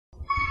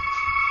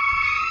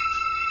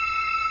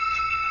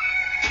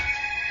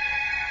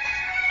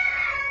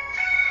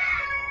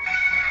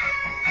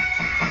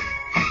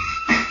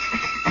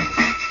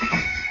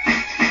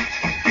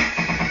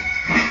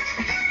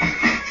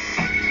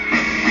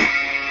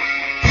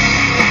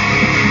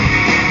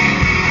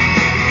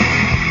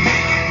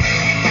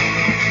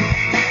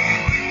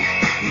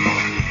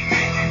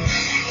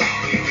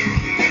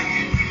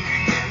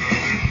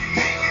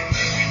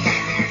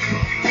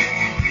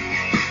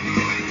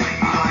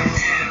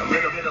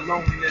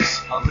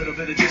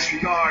bit of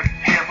disregard.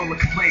 Handful of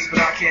complaints, but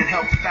I can't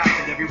help the fact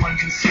that everyone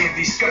can see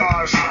these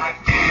scars. I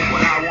am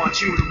what I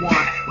want you to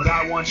want, what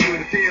I want you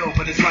to feel.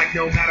 But it's like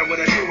no matter what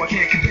I do, I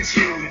can't convince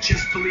you to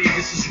just believe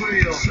this is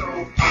real. So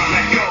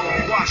let go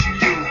of watching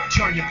you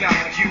turn your back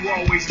like you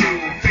always do.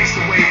 Face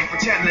away and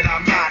pretend that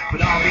I'm not,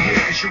 but I'll be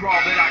here cause you're all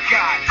that I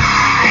got.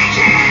 I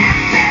can't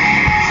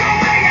face the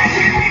way I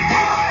did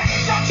before.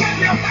 Don't turn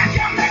your back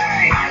on me.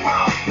 I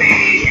won't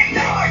be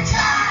ignored.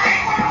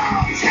 Time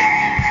won't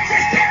take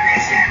this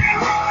damage in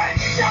your heart.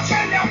 Don't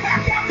turn your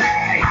back on me.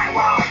 I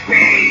won't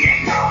be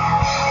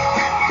ignored.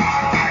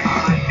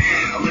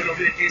 I'm a little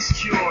bit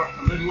insecure,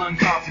 a little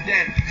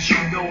unconfident, cause you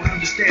don't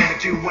understand. I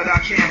do what I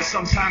can, but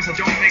sometimes I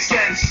don't make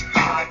sense.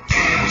 I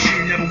am what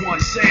you never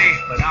want to say,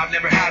 but I've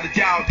never had a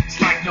doubt. It's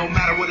like no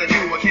matter what I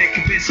do, I can't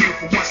convince you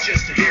for once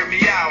just to hear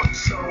me out.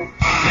 So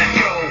let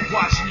go,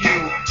 watch